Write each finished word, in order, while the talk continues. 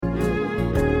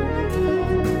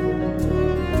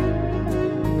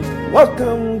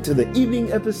Welcome to the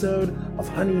evening episode of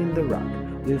Honey in the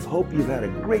Rock. We hope you've had a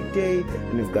great day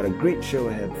and we've got a great show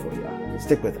ahead for you.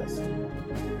 Stick with us.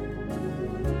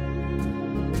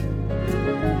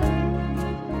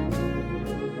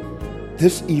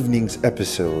 This evening's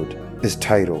episode is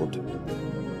titled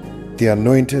The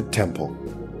Anointed Temple.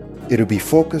 It will be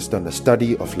focused on the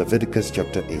study of Leviticus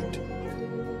chapter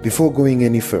 8. Before going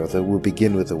any further, we'll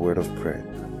begin with a word of prayer.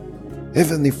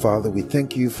 Heavenly Father, we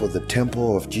thank you for the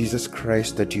temple of Jesus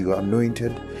Christ that you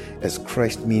anointed, as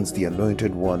Christ means the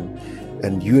anointed one,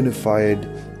 and unified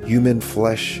human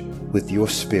flesh with your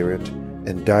spirit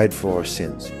and died for our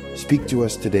sins. Speak to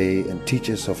us today and teach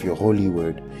us of your holy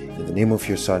word. In the name of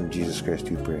your Son, Jesus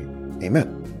Christ, we pray.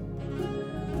 Amen.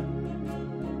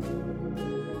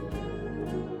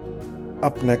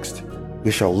 Up next,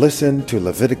 we shall listen to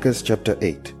Leviticus chapter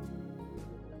 8.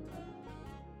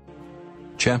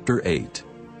 Chapter 8.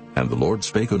 And the Lord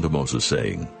spake unto Moses,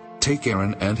 saying, Take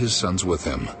Aaron and his sons with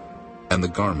him, and the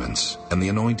garments, and the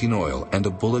anointing oil, and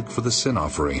a bullock for the sin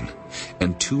offering,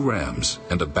 and 2 rams,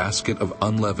 and a basket of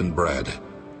unleavened bread.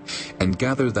 And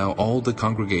gather thou all the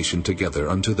congregation together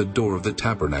unto the door of the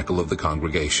tabernacle of the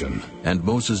congregation. And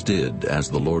Moses did as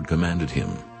the Lord commanded him.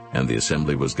 And the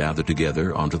assembly was gathered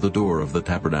together unto the door of the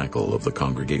tabernacle of the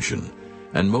congregation.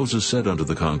 And Moses said unto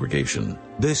the congregation,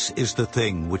 This is the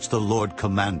thing which the Lord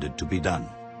commanded to be done.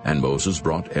 And Moses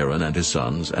brought Aaron and his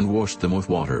sons, and washed them with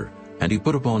water. And he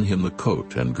put upon him the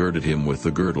coat, and girded him with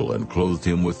the girdle, and clothed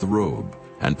him with the robe,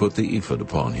 and put the ephod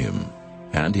upon him.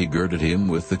 And he girded him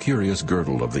with the curious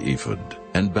girdle of the ephod,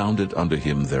 and bound it unto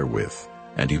him therewith.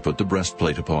 And he put the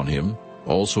breastplate upon him.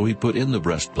 Also he put in the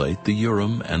breastplate the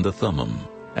Urim and the Thummim.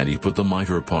 And he put the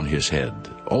mitre upon his head,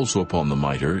 also upon the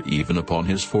mitre, even upon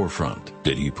his forefront,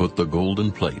 did he put the golden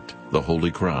plate, the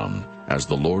holy crown, as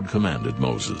the Lord commanded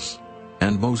Moses.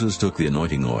 And Moses took the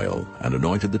anointing oil, and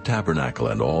anointed the tabernacle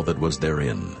and all that was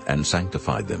therein, and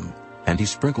sanctified them. And he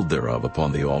sprinkled thereof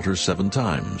upon the altar 7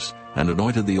 times, and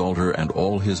anointed the altar and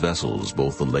all his vessels,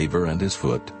 both the laver and his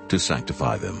foot, to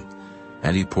sanctify them.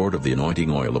 And he poured of the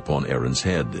anointing oil upon Aaron's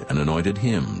head, and anointed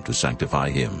him to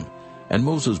sanctify him. And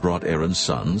Moses brought Aaron's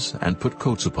sons, and put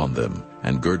coats upon them,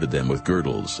 and girded them with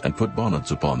girdles, and put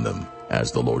bonnets upon them,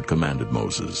 as the Lord commanded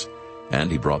Moses. And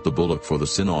he brought the bullock for the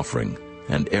sin offering,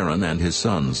 and Aaron and his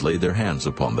sons laid their hands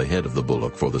upon the head of the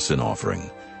bullock for the sin offering,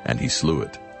 and he slew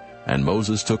it. And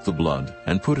Moses took the blood,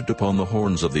 and put it upon the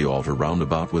horns of the altar round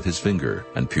about with his finger,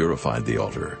 and purified the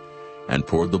altar, and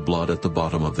poured the blood at the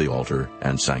bottom of the altar,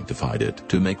 and sanctified it,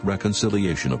 to make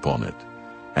reconciliation upon it.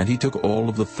 And he took all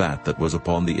of the fat that was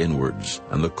upon the inwards,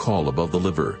 and the caul above the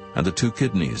liver, and the 2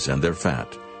 kidneys and their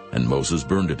fat, and Moses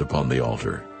burned it upon the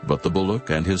altar. But the bullock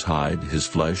and his hide, his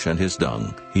flesh and his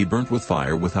dung, he burnt with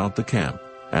fire without the camp,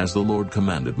 as the Lord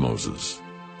commanded Moses.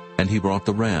 And he brought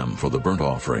the ram for the burnt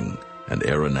offering, and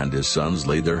Aaron and his sons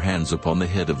laid their hands upon the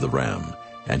head of the ram,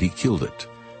 and he killed it.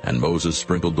 And Moses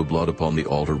sprinkled the blood upon the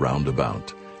altar round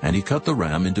about, and he cut the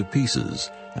ram into pieces,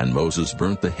 and Moses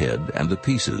burnt the head and the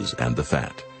pieces and the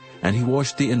fat. And he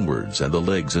washed the inwards and the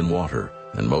legs in water,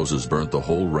 and Moses burnt the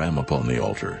whole ram upon the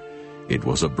altar. It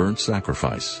was a burnt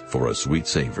sacrifice for a sweet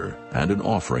savor, and an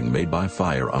offering made by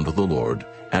fire unto the Lord,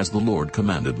 as the Lord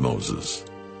commanded Moses.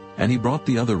 And he brought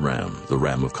the other ram, the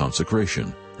ram of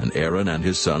consecration, and Aaron and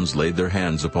his sons laid their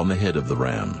hands upon the head of the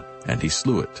ram, and he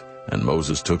slew it. And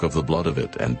Moses took of the blood of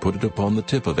it, and put it upon the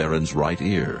tip of Aaron's right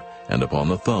ear, and upon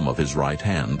the thumb of his right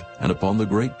hand, and upon the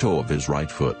great toe of his right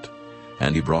foot.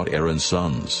 And he brought Aaron's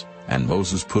sons, and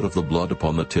Moses put of the blood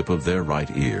upon the tip of their right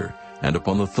ear, and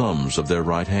upon the thumbs of their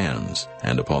right hands,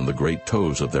 and upon the great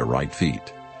toes of their right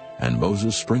feet. And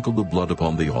Moses sprinkled the blood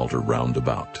upon the altar round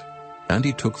about. And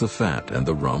he took the fat and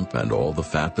the rump, and all the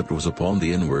fat that was upon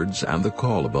the inwards, and the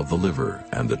caul above the liver,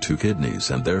 and the 2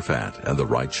 kidneys and their fat, and the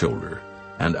right shoulder.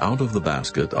 And out of the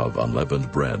basket of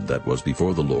unleavened bread that was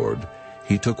before the Lord,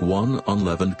 he took 1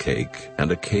 unleavened cake,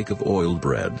 and a cake of oiled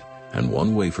bread, and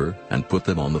 1 wafer, and put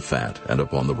them on the fat, and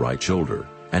upon the right shoulder.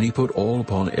 And he put all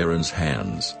upon Aaron's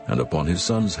hands, and upon his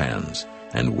sons' hands,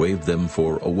 and waved them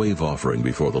for a wave offering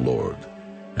before the Lord.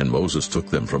 And Moses took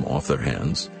them from off their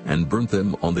hands, and burnt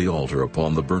them on the altar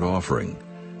upon the burnt offering.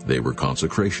 They were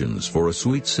consecrations for a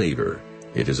sweet savor.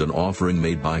 It is an offering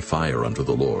made by fire unto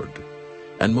the Lord.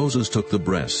 And Moses took the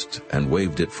breast, and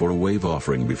waved it for a wave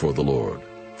offering before the Lord.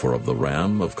 For of the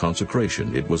ram of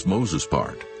consecration it was Moses'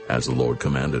 part, as the Lord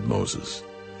commanded Moses.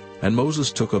 And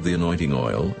Moses took of the anointing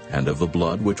oil, and of the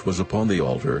blood which was upon the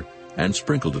altar, and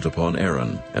sprinkled it upon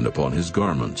Aaron, and upon his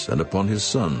garments, and upon his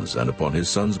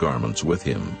sons' garments with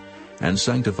him, and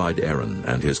sanctified Aaron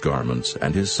and his garments,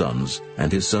 and his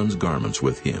sons' garments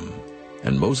with him.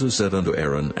 And Moses said unto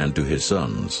Aaron and to his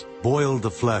sons, Boil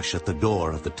the flesh at the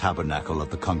door of the tabernacle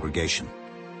of the congregation,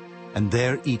 and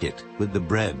there eat it with the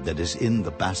bread that is in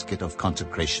the basket of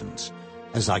consecrations,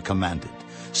 as I commanded,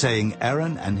 saying,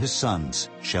 Aaron and his sons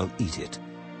shall eat it.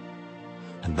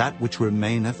 And that which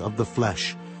remaineth of the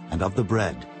flesh and of the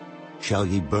bread shall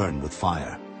ye burn with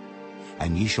fire.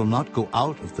 And ye shall not go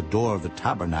out of the door of the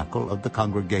tabernacle of the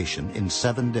congregation in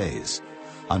 7 days,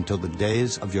 until the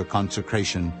days of your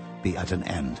consecration be at an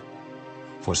end.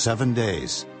 For 7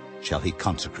 days shall he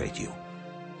consecrate you.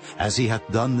 As he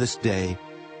hath done this day,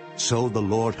 so the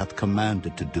Lord hath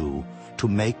commanded to do, to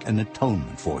make an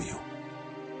atonement for you.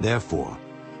 Therefore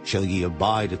shall ye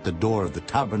abide at the door of the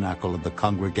tabernacle of the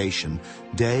congregation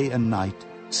day and night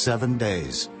 7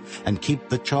 days, and keep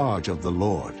the charge of the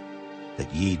Lord,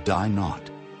 that ye die not.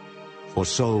 For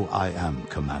so I am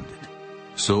commanded.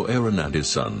 So Aaron and his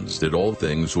sons did all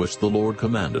things which the Lord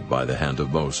commanded by the hand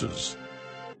of Moses.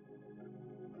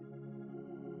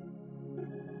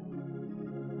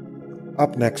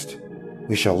 Up next,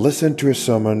 we shall listen to a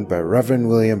sermon by Reverend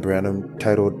William Branham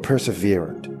titled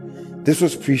Perseverant. This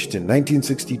was preached in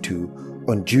 1962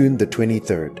 on June the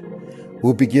 23rd.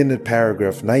 We'll begin at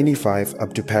paragraph 95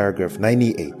 up to paragraph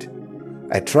 98.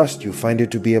 I trust you find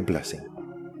it to be a blessing.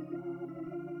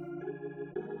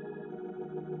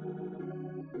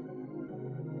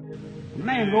 A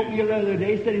man wrote me the other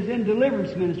day, said he's in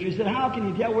deliverance ministry. He said, how can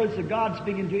you tell whether it's a God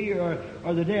speaking to you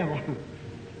or the devil?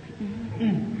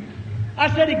 I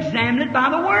said, examine it by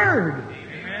the Word.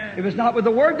 Amen. If it's not with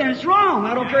the Word, then it's wrong.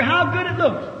 I don't care how good it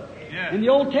looks. Yeah. In the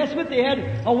Old Testament, they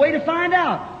had a way to find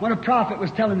out when a prophet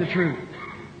was telling the truth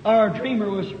or a dreamer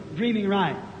was dreaming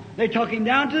right. They took him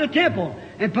down to the temple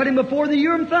and put him before the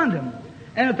Urim Thummim.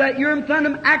 And if that Urim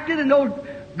Thummim acted and those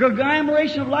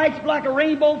agglomeration of lights like a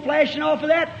rainbow flashing off of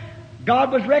that,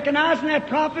 God was recognizing that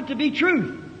prophet to be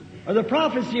truth, or the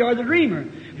prophecy, or the dreamer.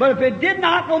 But if it did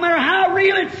not, no matter how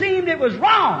real it seemed, it was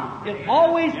wrong. It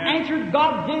always answered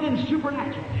God did in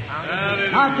supernatural.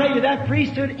 I'll tell you, that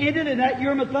priesthood ended and that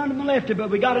Urim Thummim left it,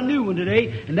 but we got a new one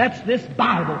today, and that's this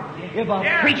Bible. If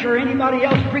a preacher or anybody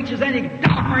else preaches any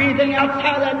dogma or anything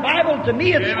outside of that Bible, to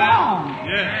me it's wrong.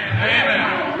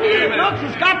 It looks,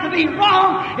 it's got to be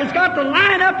wrong. It's got to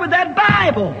line up with that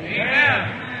Bible.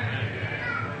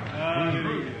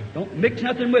 Don't mix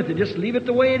nothing with it. Just leave it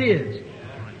the way it is.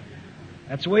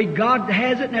 That's the way God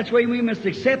has it, and that's the way we must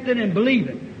accept it and believe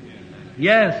it.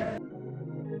 Yes.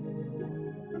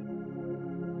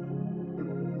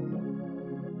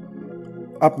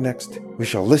 Up next, we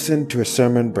shall listen to a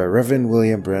sermon by Reverend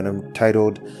William Branham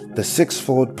titled The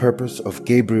Sixfold Purpose of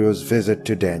Gabriel's Visit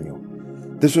to Daniel.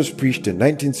 This was preached in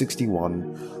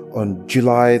 1961 on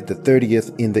July the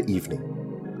 30th in the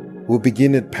evening. We'll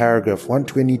begin at paragraph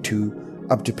 122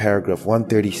 up to paragraph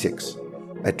 136.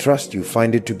 I trust you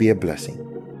find it to be a blessing.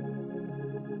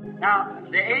 Now,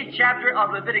 the 8th chapter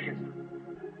of Leviticus.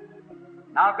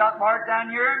 Now I've got marked down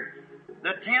here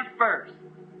the 10th verse.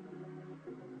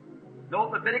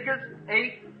 Note Leviticus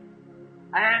 8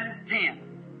 and 10.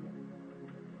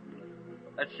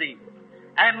 Let's see.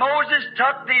 And Moses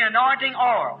took the anointing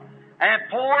oil and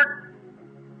poured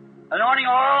anointing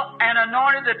oil and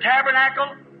anointed the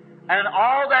tabernacle and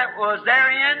all that was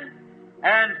therein,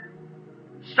 and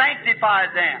sanctified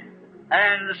them,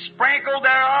 and sprinkled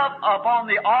thereof upon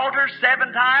the altar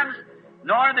 7 times,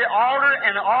 anointed the altar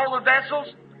and all the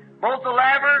vessels, both the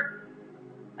laver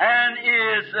and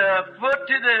his foot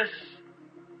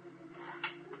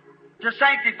to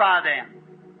sanctify them.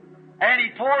 And he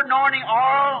poured anointing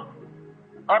oil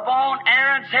upon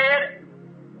Aaron's head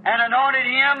and anointed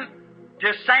him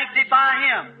to sanctify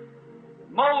him.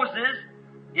 Moses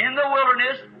in the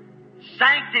wilderness,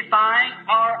 sanctifying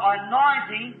or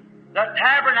anointing the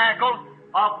tabernacle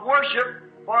of worship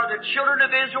for the children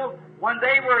of Israel when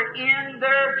they were in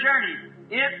their journey.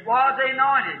 It was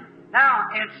anointed. Now,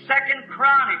 in 2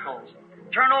 Chronicles,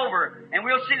 turn over and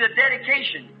we'll see the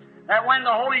dedication that when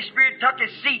the Holy Spirit took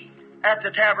his seat at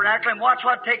the tabernacle, and watch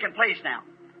what's taking place now.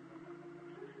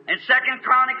 In 2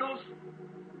 Chronicles,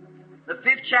 the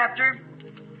 5th chapter,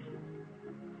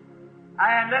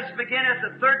 and let's begin at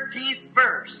the 13th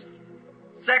verse.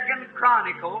 2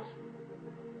 Chronicles,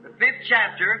 the 5th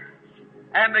chapter,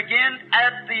 and begin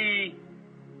at the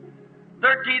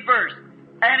 13th verse.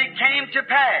 And it came to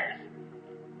pass,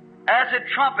 as the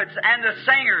trumpets and the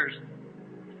singers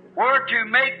were to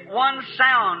make one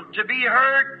sound to be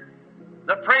heard,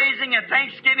 the praising and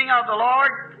thanksgiving of the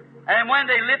Lord, and when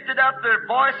they lifted up their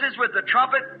voices with the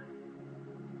trumpet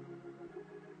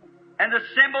and the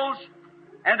cymbals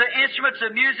and the instruments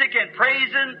of music, and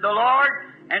praising the Lord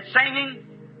and singing,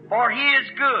 for He is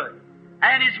good,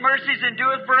 and His mercies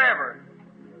endureth forever.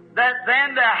 that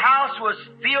then the house was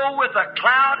filled with a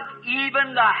cloud,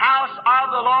 even the house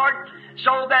of the Lord,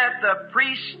 so that the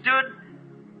priest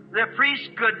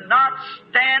could not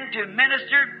stand to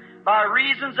minister by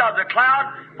reasons of the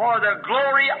cloud, for the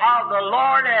glory of the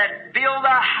Lord had filled the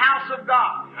house of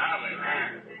God.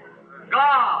 Amen.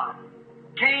 God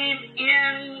came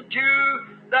into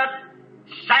the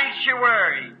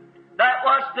sanctuary that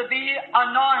was to be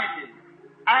anointed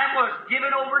and was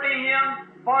given over to Him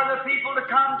for the people to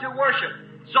come to worship.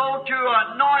 So to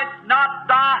anoint not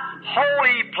the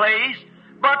holy place,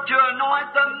 but to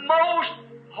anoint the most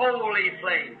holy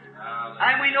place.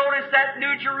 And we notice that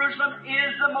New Jerusalem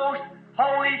is the most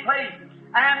holy place.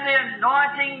 And the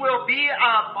anointing will be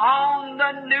upon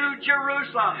the New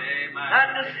Jerusalem. Amen.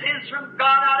 That descends from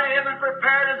God out of heaven,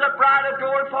 prepared as a bride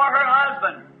adored for her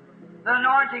husband. The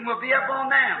anointing will be upon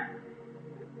them.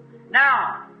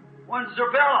 Now, when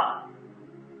Zerubbabel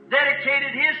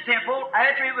dedicated his temple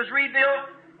after it was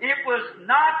rebuilt, it was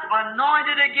not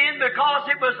anointed again because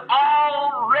it was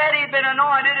already been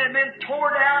anointed and been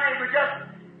torn down. It was just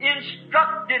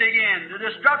instructed again. The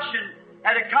destruction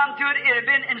had come to it. It had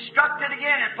been instructed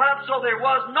again and put up so there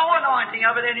was no anointing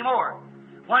of it anymore.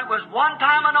 When it was one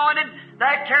time anointed,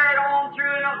 that carried on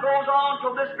through and it goes on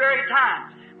till this very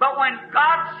time. But when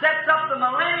God sets up the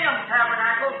millennium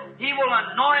tabernacle, He will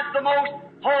anoint the most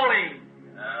holy.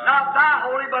 Not thy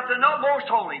holy, but the most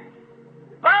holy.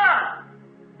 But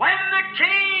when the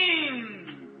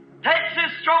King takes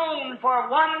His throne for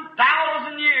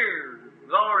 1,000 years,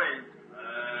 glory,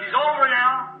 He's over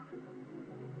now.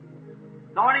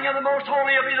 Anointing of the most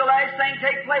holy will be the last thing to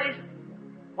take place.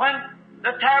 When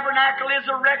the tabernacle is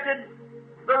erected,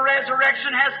 the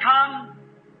resurrection has come.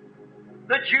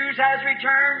 The Jews has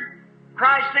returned.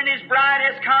 Christ and His bride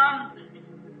has come.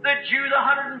 The Jew, the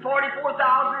 144,000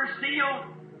 are sealed.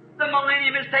 The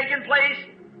millennium has taken place.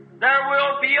 There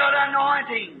will be an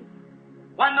anointing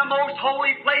when the most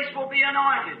holy place will be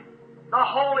anointed. The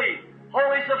holy,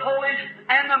 holiest of holies,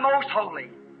 and the most holy.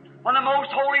 When the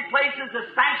most holy place is the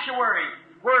sanctuary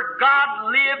where God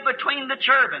lived between the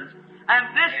cherubims. And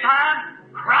this time,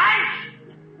 Christ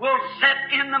will set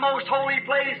in the most holy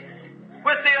place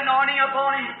with the anointing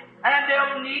upon Him. And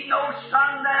they'll need no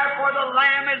sun there, for the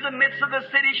Lamb in the midst of the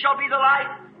city shall be the light.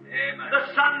 Amen. The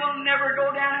sun will never go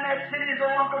down in that city, as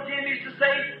old Uncle Jim used to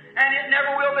say, and it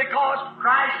never will, because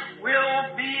Christ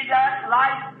will be that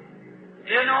light,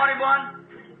 the anointed one.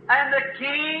 And the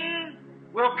King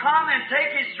will come and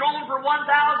take His throne for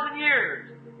 1,000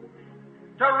 years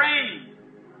to reign.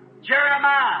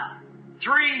 Jeremiah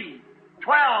 3,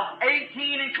 12,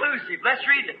 18 inclusive. Let's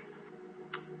read it.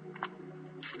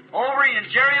 Over in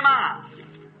Jeremiah,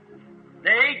 the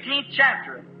 18th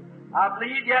chapter. I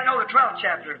believe, the 12th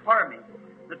chapter, pardon me.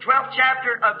 The 12th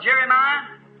chapter of Jeremiah.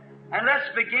 And let's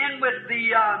begin with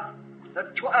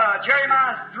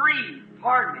Jeremiah 3,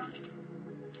 pardon me.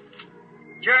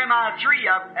 Jeremiah 3,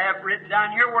 I've written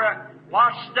down here where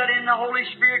while studying the Holy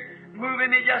Spirit, moving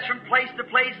me just from place to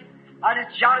place, I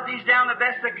just jotted these down the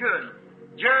best I could.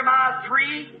 Jeremiah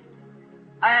 3,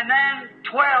 and then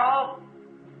 12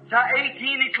 to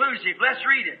 18 inclusive. Let's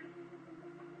read it.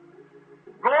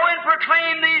 Go and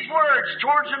proclaim these words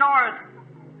towards the north,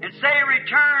 and say,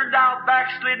 Return, thou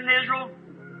backslidden Israel,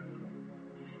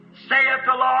 saith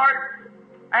the Lord,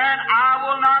 and I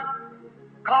will not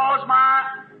cause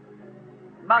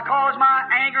my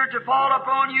anger to fall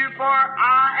upon you, for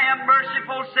I am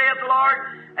merciful, saith the Lord,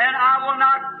 and I will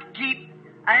not keep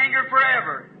anger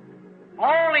forever.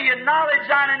 Only acknowledge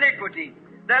thine iniquity,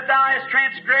 that thou hast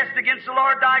transgressed against the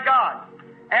Lord thy God,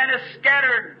 and hast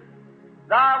scattered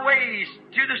thy ways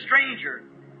to the stranger,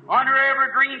 under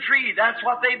every green tree. That's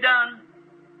what they've done,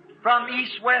 from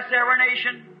east, west, every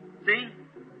nation. See?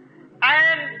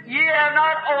 And ye have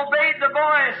not obeyed the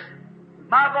voice,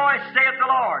 my voice, saith the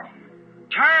Lord.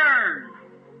 Turn,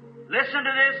 listen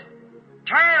to this,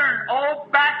 turn, O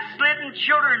backslidden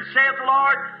children, saith the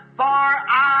Lord, for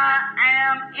I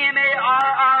am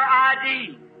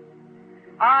M-A-R-R-I-D.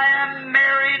 I am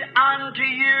married unto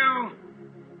you.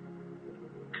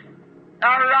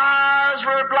 Our eyes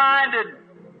were blinded,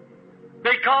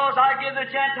 because I give the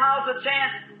Gentiles a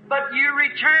chance, but you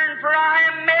return, for I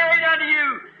am married unto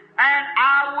you, and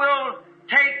I will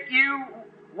take you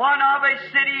one of a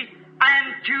city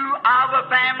and two of a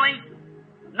family.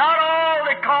 Not all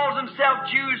that calls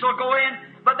themselves Jews will go in,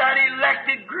 but that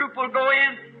elected group will go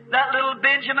in. That little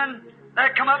Benjamin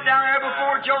that come up down there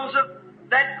before Joseph,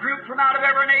 that group from out of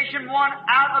every nation, one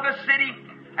out of a city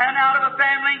and out of a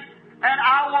family, and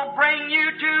I will bring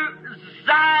you to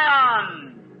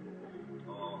Zion,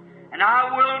 and I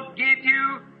will give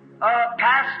you a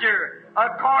pastor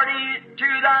according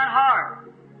to thine heart.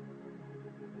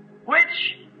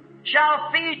 which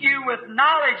shall feed you with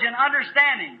knowledge and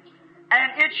understanding.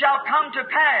 And it shall come to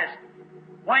pass,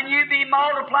 when you be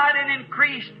multiplied and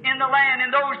increased in the land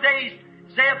in those days,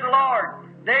 saith the Lord,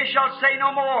 they shall say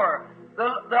no more,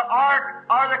 the ark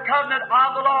or the covenant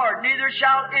of the Lord, neither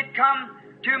shall it come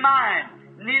to mind,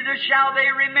 neither shall they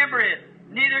remember it,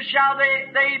 neither shall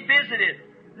they visit it,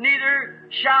 neither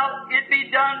shall it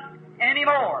be done any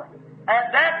more.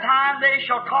 At that time they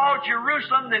shall call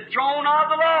Jerusalem the throne of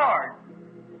the Lord,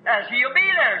 as He'll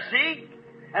be there, see?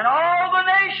 And all the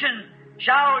nations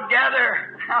shall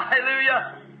gather,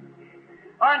 hallelujah,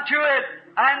 unto it,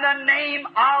 and the name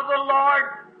of the Lord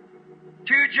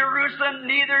to Jerusalem,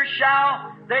 neither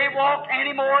shall they walk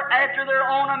any more after their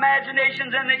own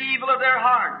imaginations and the evil of their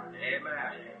heart.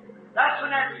 Amen. That's when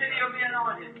that city will be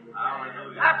anointed.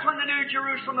 Hallelujah. That's when the New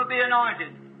Jerusalem will be anointed.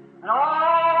 And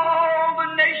all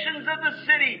the nations of the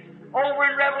city, over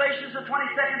in Revelations, the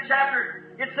 22nd chapter,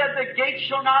 it said the gates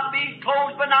shall not be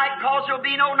closed by night, cause there will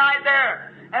be no night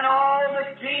there. And all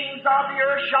the kings of the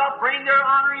earth shall bring their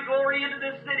honor and glory into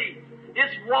this city.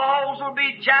 Its walls will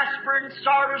be jasper and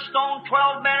sardis stone,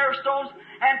 12 manner stones,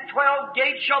 and 12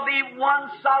 gates shall be one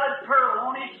solid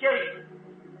pearl on each gate.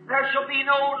 There shall be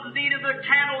no need of the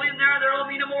candle in there. There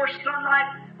will be no more sunlight,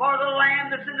 for the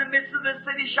Lamb that's in the midst of the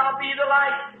city shall be the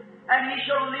light. And He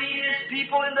shall lead His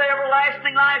people into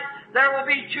everlasting life. There will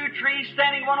be two trees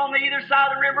standing, one on the either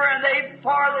side of the river, and they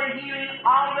for the healing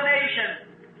of the nation.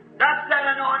 That's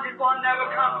that anointed one that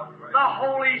will come. The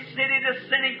holy city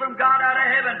descending from God out of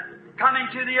heaven, coming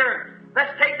to the earth.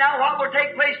 Let's take now what will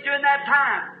take place during that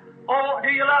time. Oh, do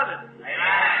you love it?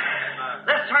 Amen.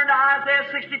 Let's turn to Isaiah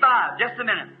 65. Just a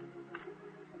minute.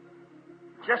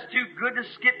 Just too good to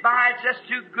skip by. It's just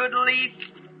too good to leave.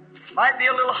 Might be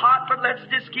a little hot, but let's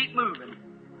just keep moving.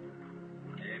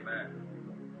 Amen.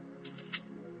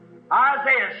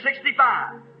 Isaiah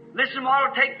 65. Listen what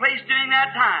will take place during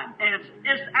that time. And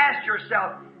just ask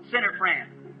yourself, sinner friend,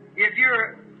 if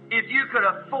you could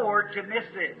afford to miss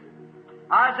this.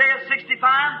 Isaiah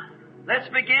 65, let's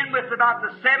begin with about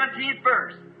the 17th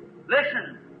verse.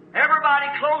 Listen, everybody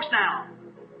close now.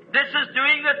 This is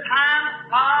during the time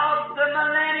of the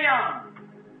millennium,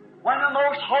 when the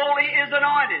most holy is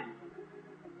anointed.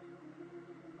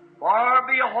 For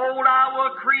behold, I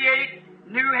will create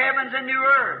new heavens and new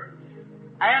earth,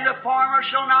 and the former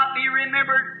shall not be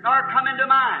remembered nor come into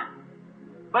mind.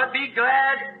 But be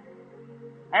glad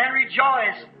and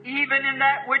rejoice even in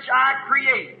that which I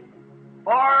create.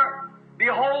 For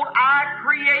behold, I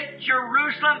create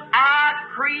Jerusalem. I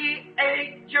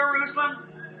create Jerusalem.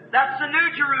 That's the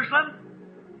New Jerusalem.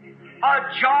 A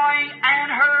joy,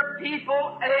 and her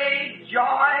people a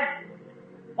joy.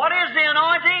 What is the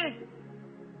anointing?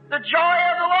 The joy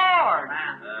of the Lord.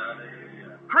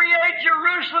 Create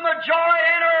Jerusalem a joy,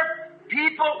 and her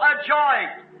people a joy.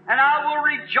 And I will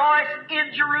rejoice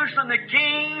in Jerusalem, the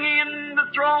King in the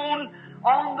throne,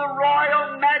 on the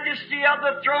royal majesty of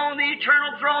the throne, the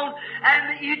eternal throne,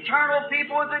 and the eternal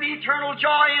people with an eternal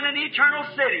joy in an eternal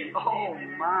city. Oh,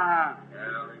 my.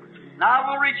 And I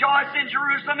will rejoice in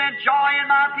Jerusalem and joy in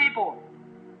my people.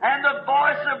 And the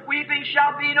voice of weeping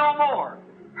shall be no more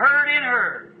heard in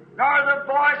her, nor the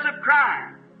voice of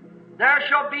crying. There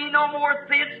shall be no more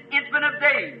infant of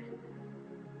days,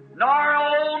 nor an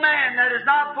old man that has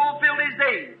not fulfilled his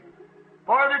days.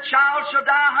 For the child shall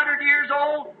die 100 years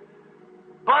old,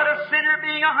 but a sinner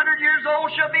being 100 years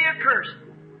old shall be accursed.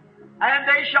 And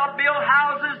they shall build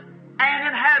houses and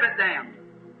inhabit them.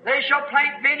 They shall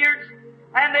plant vineyards,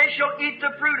 and they shall eat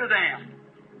the fruit of them.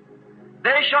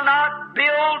 They shall not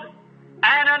build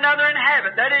and another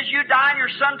inhabit. That is, you die and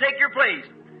your son take your place.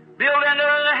 Build and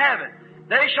another inhabit.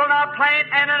 They shall not plant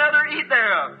and another eat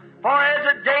thereof. For as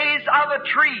the days of a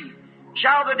tree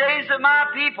shall the days of my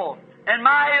people and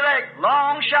my elect.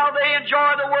 Long shall they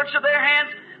enjoy the works of their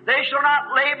hands. They shall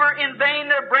not labor in vain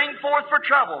that bring forth for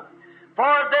trouble.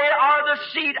 For they are the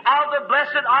seed of the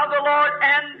blessed of the Lord,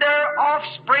 and their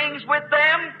offsprings with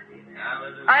them.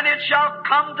 Hallelujah. And it shall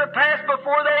come to pass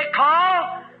before they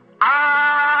call,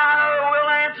 I will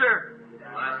answer.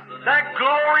 That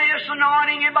glorious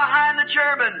anointing in behind the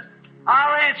cherubims,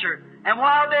 I'll answer. And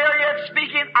while they are yet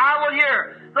speaking, I will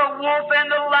hear. The wolf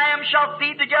and the lamb shall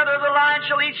feed together. The lion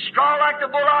shall eat straw like the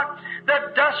bullock.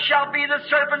 The dust shall be the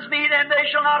serpent's meat, and they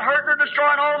shall not hurt nor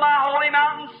destroy in all my holy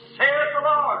mountains, saith the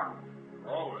Lord.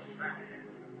 Glory.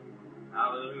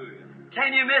 Hallelujah.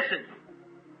 Can you miss it?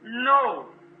 No.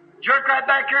 Jerk right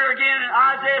back here again, and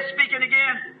Isaiah speaking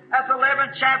again at the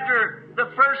 11th chapter,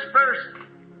 the first verse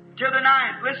to the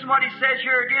 9th. Listen what he says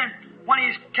here again when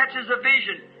he catches a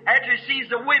vision after he sees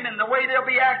the women, the way they'll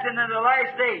be acting in the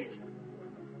last days.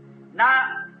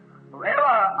 Now,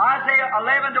 Isaiah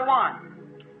 11:1.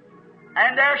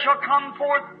 And there shall come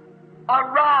forth a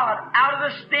rod out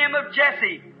of the stem of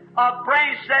Jesse, a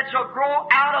branch that shall grow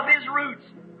out of his roots.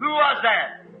 Who was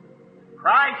that?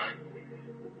 Christ.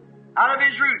 Out of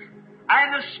his roots.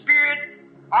 And the Spirit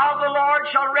of the Lord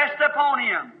shall rest upon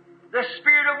him. The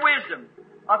Spirit of wisdom,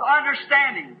 of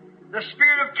understanding, the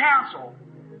Spirit of counsel,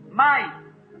 might,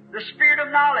 the Spirit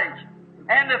of knowledge,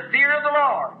 and the fear of the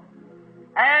Lord.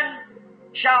 And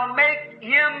shall make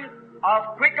him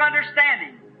of quick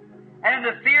understanding, and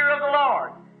the fear of the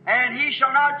Lord. And he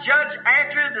shall not judge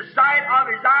after the sight of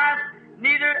his eyes,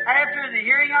 neither after the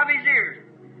hearing of his ears.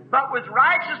 But with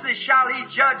righteousness shall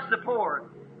he judge the poor,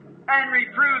 and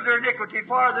reprove their iniquity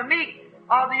for the meek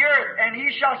of the earth. And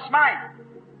he shall smite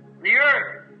the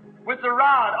earth with the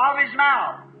rod of his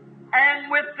mouth, and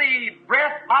with the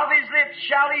breath of his lips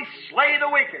shall he slay the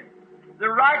wicked. The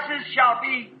righteous shall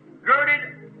be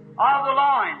girded of the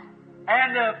loins,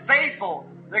 and the faithful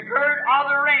the gird of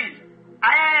the reins.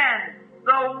 And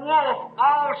the wolf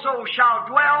also shall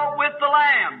dwell with the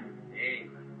lamb.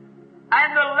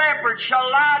 And the leopard shall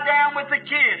lie down with the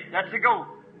kid, that's the goat,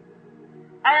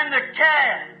 and the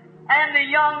calf, and the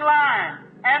young lion,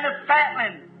 and the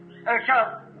fatling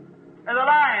cub, and the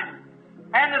lion,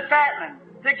 and the fatling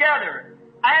together.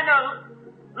 And a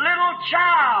little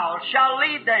child shall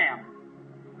lead them.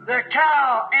 The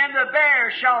cow and the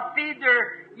bear shall feed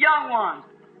their young ones,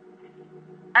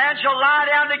 and shall lie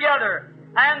down together.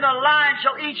 And the lion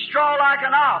shall eat straw like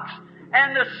an ox,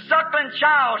 and the suckling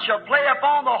child shall play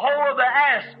upon the hole of the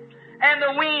ass, and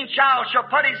the weaned child shall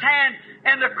put his hand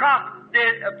in the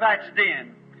crocodil's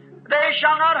den. They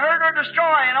shall not hurt or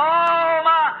destroy in all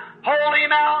my holy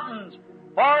mountains,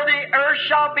 for the earth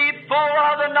shall be full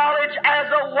of the knowledge as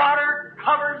the water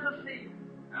covers the sea.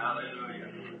 Hallelujah.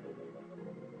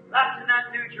 That's in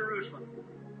that New Jerusalem.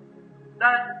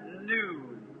 That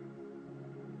new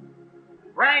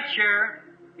branch here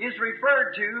is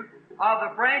referred to of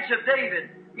the branch of David.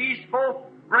 He's both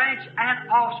branch and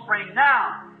offspring.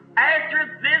 Now,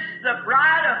 after this, the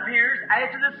bride appears,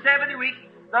 after the 70 weeks,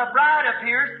 the bride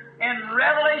appears in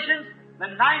Revelations, the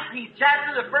 19th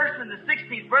chapter, the 1st and the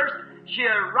 16th verse. She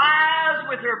arrives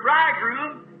with her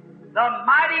bridegroom, the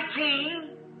mighty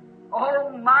king.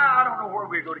 Oh my, I don't know where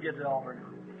we go to get to the altar now.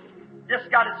 Just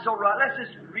got it so right. Let's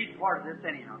just read part of this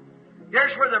anyhow.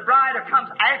 Here's where the bride comes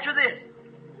after this.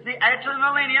 See, after the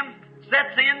millennium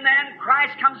sets in, then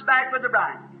Christ comes back with the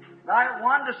bride. Right?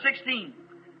 1 to 16.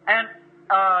 And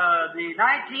the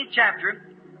 19th chapter.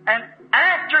 And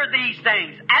after these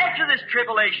things, after this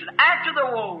tribulation, after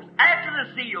the woes, after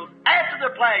the seals, after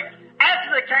the plagues, after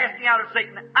the casting out of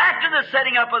Satan, after the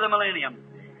setting up of the millennium.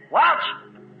 Watch.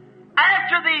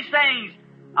 After these things,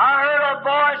 I heard a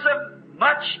voice of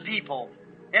much people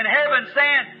in heaven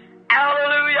saying,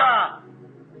 Hallelujah!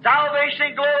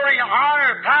 Salvation, glory,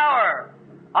 honor, power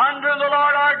unto the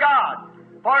Lord our God.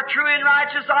 For true and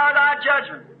righteous are thy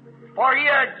judgments. For he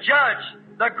hath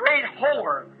judged the great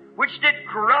whore, which did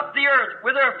corrupt the earth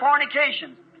with her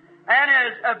fornications, and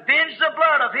has avenged the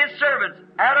blood of his servants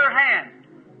at her hand.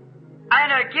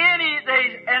 And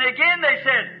again they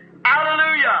said,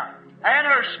 Hallelujah! And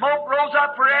her smoke rose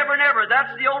up forever and ever.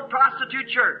 That's the old prostitute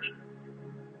church.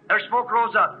 Her smoke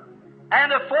rose up.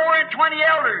 And the 24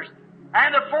 elders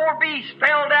and the 4 beasts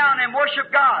fell down and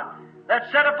worshiped God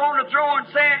that sat upon the throne,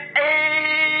 saying,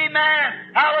 Amen!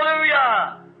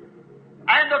 Hallelujah!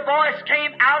 And the voice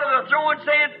came out of the throne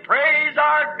saying, Praise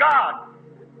our God!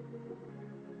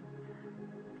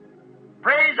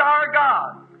 Praise our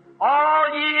God,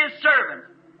 all ye his servants,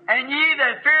 and ye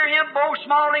that fear him, both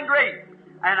small and great.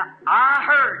 And I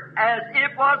heard, as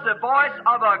it was the voice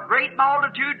of a great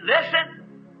multitude, listen,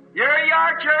 here you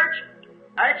are, church.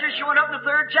 After she went up in the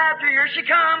 3rd chapter, here she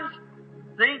comes.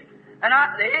 See? And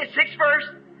the 6th verse.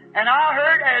 And I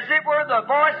heard, as it were the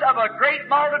voice of a great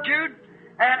multitude,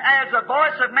 and as the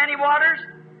voice of many waters,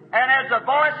 and as the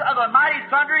voice of a mighty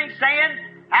thundering, saying,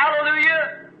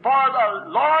 Hallelujah, for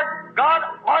the Lord God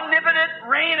omnipotent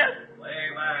reigneth.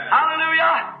 Amen.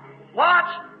 Hallelujah.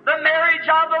 Watch, the marriage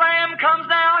of the Lamb comes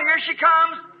now. Here she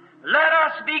comes. Let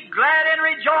us be glad and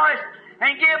rejoice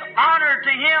and give honor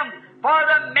to him, for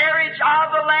the marriage of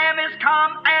the Lamb is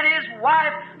come, and his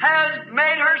wife has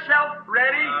made herself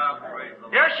ready.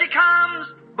 Here she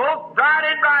comes, both bride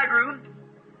and bridegroom.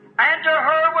 And to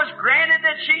her was granted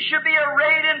that she should be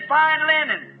arrayed in fine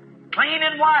linen, clean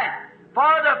and white.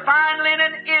 For the fine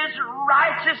linen is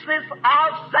righteousness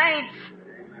of saints.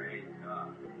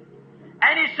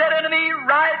 And he said unto me,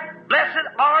 Right, blessed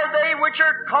are they which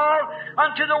are called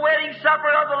unto the wedding supper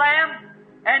of the Lamb.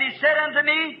 And he said unto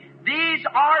me, These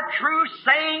are true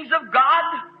sayings of God.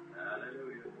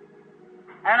 Hallelujah.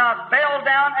 and I fell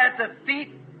down at the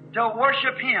feet to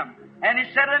worship him. And he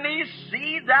said to me,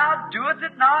 See, thou doest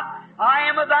it not. I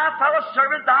am of thy fellow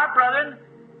servant, thy brethren,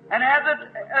 and have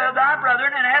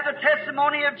the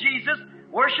testimony of Jesus.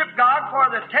 Worship God, for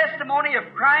the testimony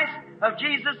of Christ, of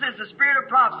Jesus, is the spirit of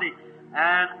prophecy.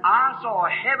 And I saw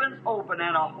heavens open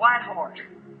and a white horse.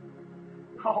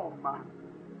 Oh my.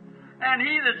 And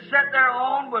he that sat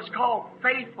thereon was called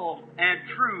Faithful and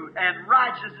True, and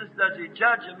righteousness does he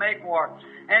judge and make war.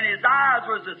 And his eyes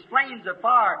was as flames of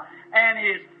fire, and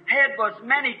his head was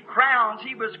many crowns.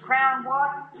 He was crowned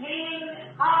what? King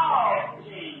of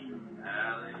kings.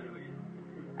 Hallelujah.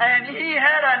 And he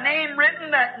had a name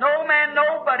written that no man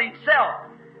know but himself.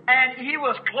 And he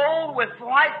was clothed with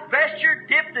white vesture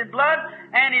dipped in blood,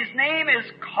 and his name is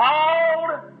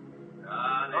called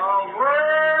the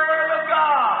Word of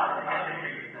God.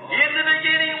 In the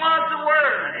beginning was the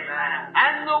Word,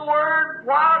 and the Word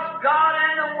was God,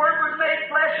 and the Word was made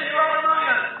flesh and dwelt among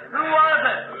us. Who was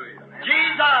it?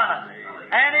 Jesus.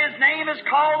 And his name is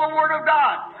called the Word of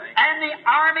God. And the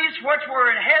armies which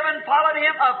were in heaven followed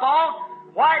him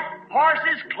upon white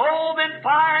horses, clothed in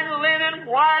fine linen,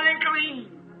 white and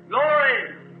clean.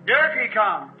 Glory. Here he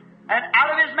comes. And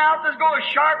out of his mouth is go a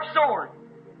sharp sword,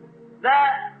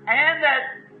 that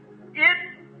it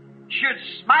should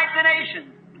smite the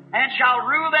nations, and shall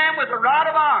rule them with a rod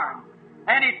of iron.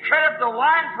 And he treadeth the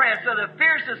winepress of the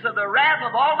fierceness of the wrath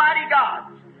of Almighty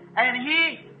God. And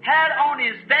he had on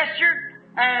his vesture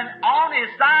and on his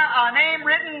thigh a name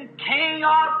written, King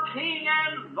of Kings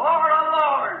and Lord of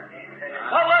Lords.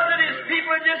 What was it? His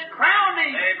people just crowned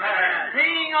him. Amen.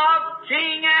 King of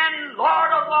Kings and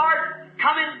Lord of Lords,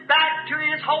 coming back to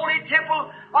his holy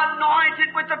temple,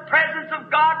 anointed with the presence of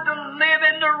God to live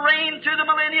and to reign to the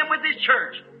millennium with his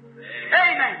church.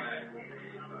 Amen.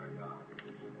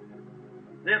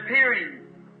 The appearing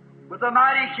with the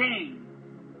mighty King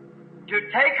to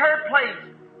take her place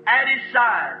at his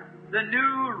side, the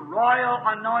new royal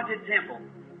anointed temple.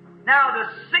 Now the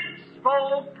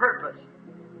sixfold purpose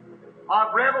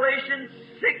of Revelation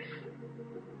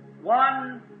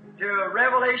 6:1 to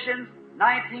Revelation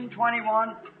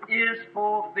 19:21 is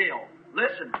fulfilled.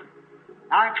 Listen,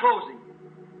 I'm closing.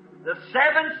 The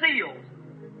 7 seals,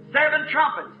 7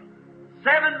 trumpets,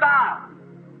 7 vials,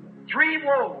 3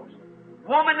 woes,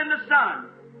 woman in the sun,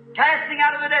 casting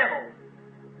out of the devil,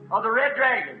 of the red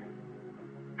dragon,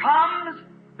 comes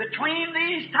between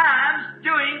these times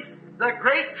during the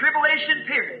great tribulation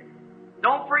period.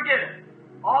 Don't forget it.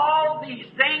 All these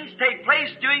things take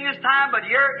place during this time, but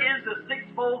here is the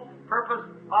sixfold purpose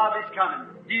of his coming.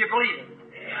 Do you believe it?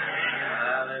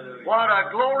 Hallelujah. What a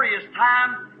glorious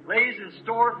time lays in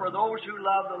store for those who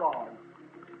love the Lord.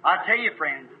 I tell you,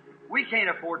 friends, we can't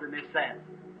afford to miss that.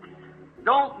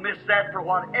 Don't miss that for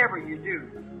whatever you do.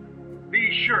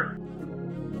 Be sure.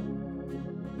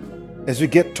 As we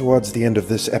get towards the end of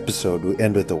this episode, we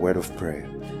end with a word of prayer.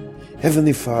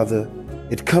 Heavenly Father,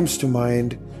 it comes to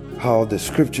mind how the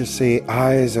scriptures say,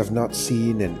 eyes have not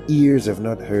seen and ears have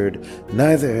not heard,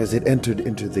 neither has it entered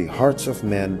into the hearts of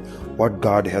men what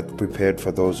God hath prepared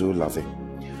for those who love him.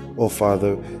 Oh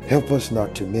Father, help us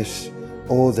not to miss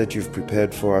all that you've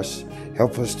prepared for us.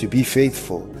 Help us to be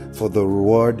faithful, for the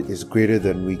reward is greater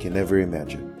than we can ever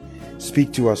imagine.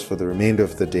 Speak to us for the remainder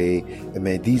of the day, and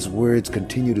may these words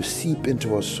continue to seep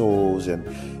into our souls and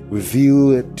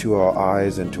reveal it to our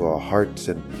eyes and to our hearts,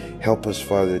 and help us,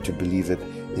 Father, to believe it.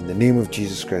 In the name of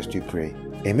Jesus Christ we pray.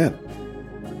 Amen.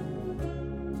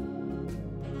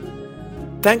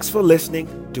 Thanks for listening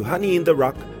to Honey in the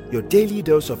Rock, your daily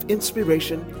dose of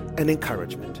inspiration and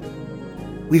encouragement.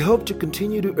 We hope to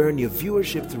continue to earn your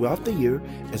viewership throughout the year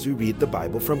as we read the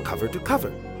Bible from cover to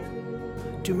cover.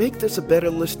 To make this a better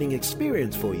listening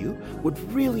experience for you, would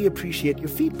really appreciate your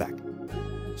feedback.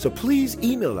 So please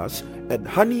email us at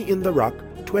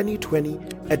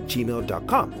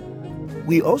honeyintherock2020@gmail.com.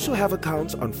 We also have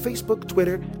accounts on Facebook,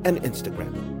 Twitter, and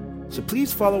Instagram. So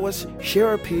please follow us, share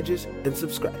our pages, and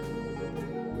subscribe.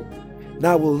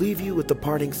 Now we'll leave you with the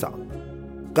parting song.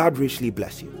 God richly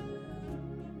bless you.